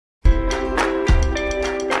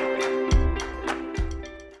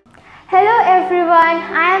Hello everyone,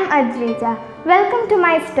 I am Adrija. Welcome to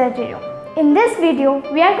my study room. In this video,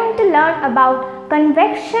 we are going to learn about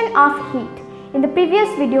convection of heat. In the previous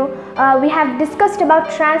video, we have discussed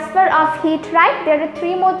about transfer of heat, right? There are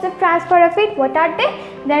three modes of transfer of heat. What are they?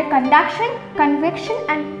 They are conduction, convection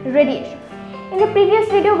and radiation. In the previous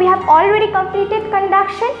video, we have already completed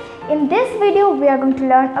conduction. In this video, we are going to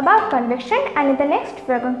learn about convection, and in the next,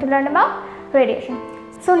 we are going to learn about radiation.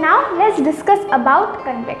 So now, let's discuss about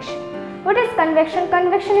convection. What is convection?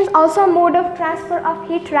 Convection is also a mode of transfer of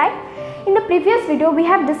heat, right? In the previous video, we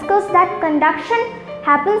have discussed that conduction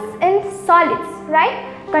happens in solids, right?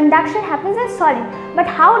 Conduction happens in solid. But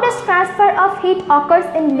how does transfer of heat occurs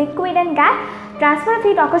in liquid and gas? Transfer of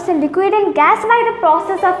heat occurs in liquid and gas by the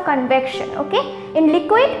process of convection, okay? In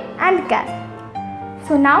liquid and gas.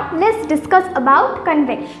 So now, let's discuss about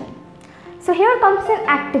convection. So here comes an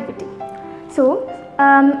activity. So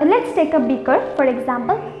let's take a beaker, for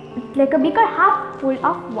example. Like a beaker half full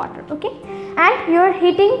of water, okay, and you are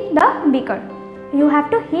heating the beaker. You have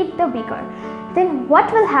to heat the beaker. Then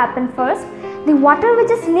what will happen first? The water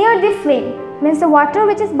which is near the flame, means the water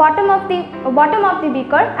which is bottom of the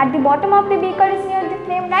beaker, at the bottom of the beaker is near the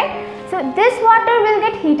flame, right? So this water will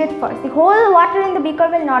get heated first. The whole water in the beaker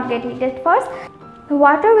will not get heated first. The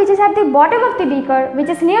water which is at the bottom of the beaker, which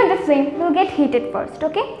is near the flame, will get heated first,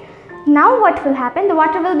 okay? Now what will happen? The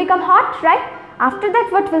water will become hot, right? After that,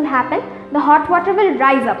 what will happen? The hot water will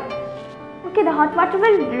rise up. Okay, the hot water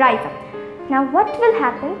will rise up. Now what will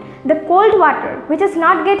happen? The cold water, which is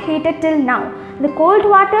not get heated till now, the cold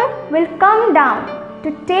water will come down to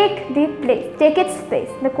take its place.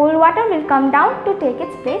 The cold water will come down to take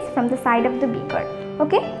its place from the side of the beaker.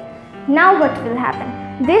 Okay. Now what will happen?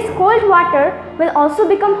 This cold water will also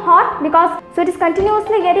become hot because it is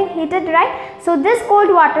continuously getting heated, right? So this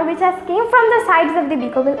cold water which has came from the sides of the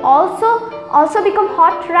beaker will also become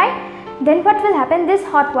hot, right? Then what will happen? This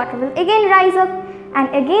hot water will again rise up, and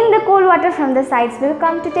again the cold water from the sides will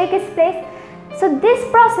come to take its place. So this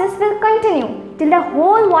process will continue till the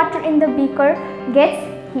whole water in the beaker gets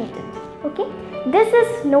heated. Okay, this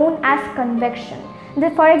is known as convection.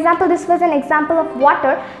 For example, this was an example of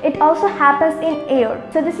water. It also happens in air.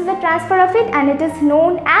 So this is a transfer of heat and it is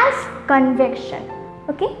known as convection.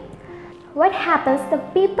 Okay. What happens? The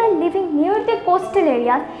people living near the coastal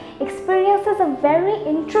areas experiences a very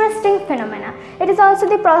interesting phenomena. It is also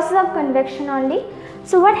the process of convection only.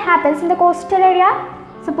 So what happens in the coastal area?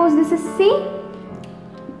 Suppose this is sea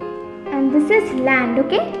and this is land.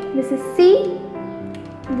 Okay. This is sea.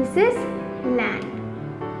 This is land.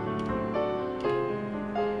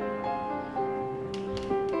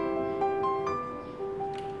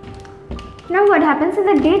 Now what happens in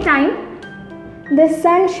the daytime? The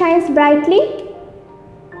sun shines brightly.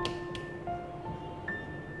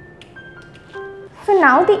 So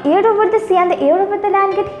now the air over the sea and the air over the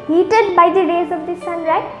land get heated by the rays of the sun,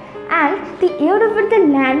 right? And the air over the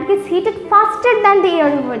land gets heated faster than the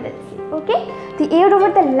air over the sea. Okay? The air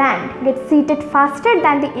over the land gets heated faster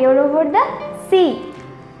than the air over the sea.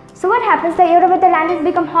 So what happens? The air over the land has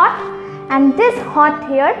become hot and this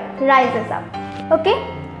hot air rises up.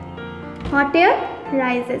 Okay? Hot air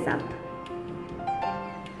rises up.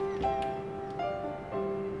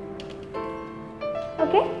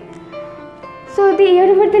 Okay. So the air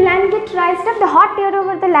over the land gets raised up. The hot air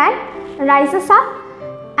over the land rises up.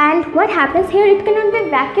 And what happens here? It cannot be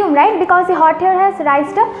vacuum, right? Because the hot air has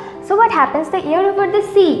raised up. So what happens? The air over the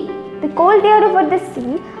sea, the cold air over the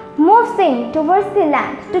sea moves in towards the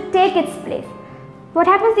land to take its place. What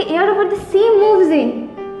happens? The air over the sea moves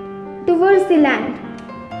in towards the land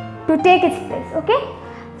to take its place. Okay,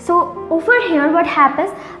 so over here what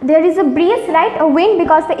happens? There is a breeze, right? A wind,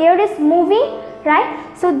 because the air is moving, right?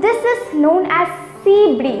 So this is known as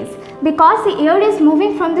sea breeze because the air is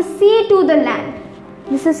moving from the sea to the land.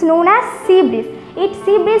 This is known as sea breeze.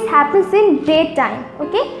 Sea breeze happens in daytime.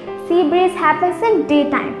 Okay, sea breeze happens in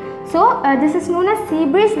daytime. So this is known as sea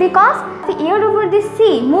breeze because the air over the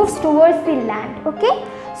sea moves towards the land. Okay,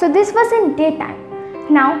 so this was in daytime.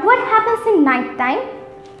 Now what happens in night time?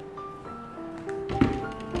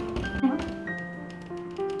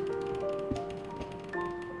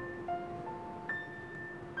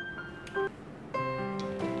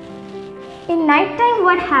 In night time,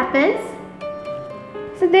 what happens?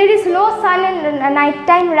 So there is no sun in night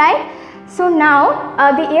time, right? So now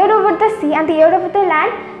the air over the sea and the air over the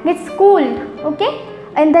land gets cooled. Okay,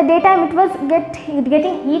 in the daytime it was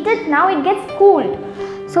getting heated. Now it gets cooled.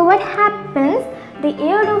 So what happens? The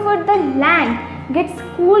air over the land gets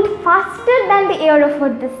cooled faster than the air over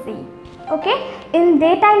the sea. Okay, in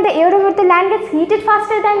daytime the air over the land gets heated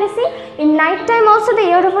faster than the sea. In night time also the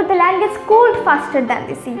air over the land gets cooled faster than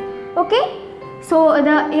the sea. Okay, so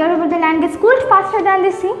the air over the land gets cooled faster than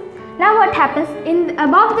the sea. Now what happens?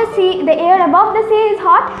 Above the sea, the air above the sea is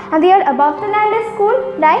hot and the air above the land is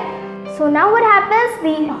cool, right? So now what happens?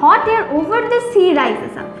 The hot air over the sea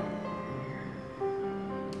rises up.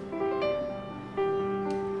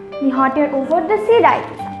 The hot air over the sea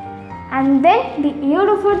rises up, and then the air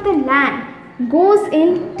over the land goes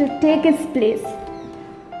in to take its place.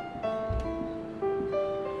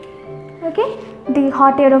 Okay, the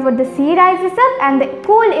hot air over the sea rises up and the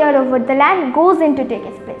cool air over the land goes in to take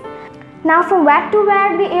its place. Now from where to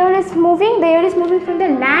where the air is moving? The air is moving from the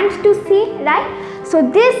land to sea, right? So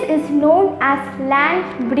this is known as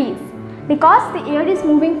land breeze, because the air is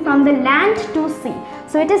moving from the land to sea.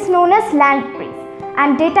 So it is known as land breeze.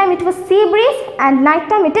 And daytime it was sea breeze and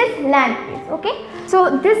nighttime it is land breeze. Okay,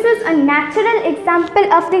 so this is a natural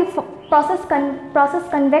example of the process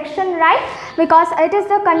convection, right? Because it is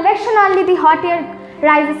the convection only the hot air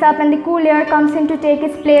rises up and the cool air comes in to take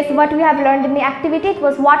its place. What we have learned in the activity, it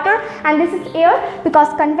was water and this is air,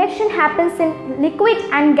 because convection happens in liquid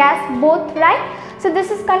and gas both, right? So this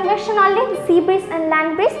is convection only, the sea breeze and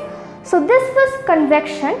land breeze. So this was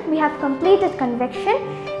convection. We have completed convection.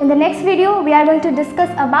 In the next video, we are going to discuss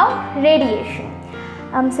about radiation.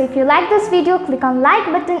 So if you like this video, click on like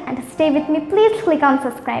button, and to stay with me, please click on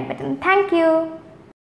subscribe button. Thank you.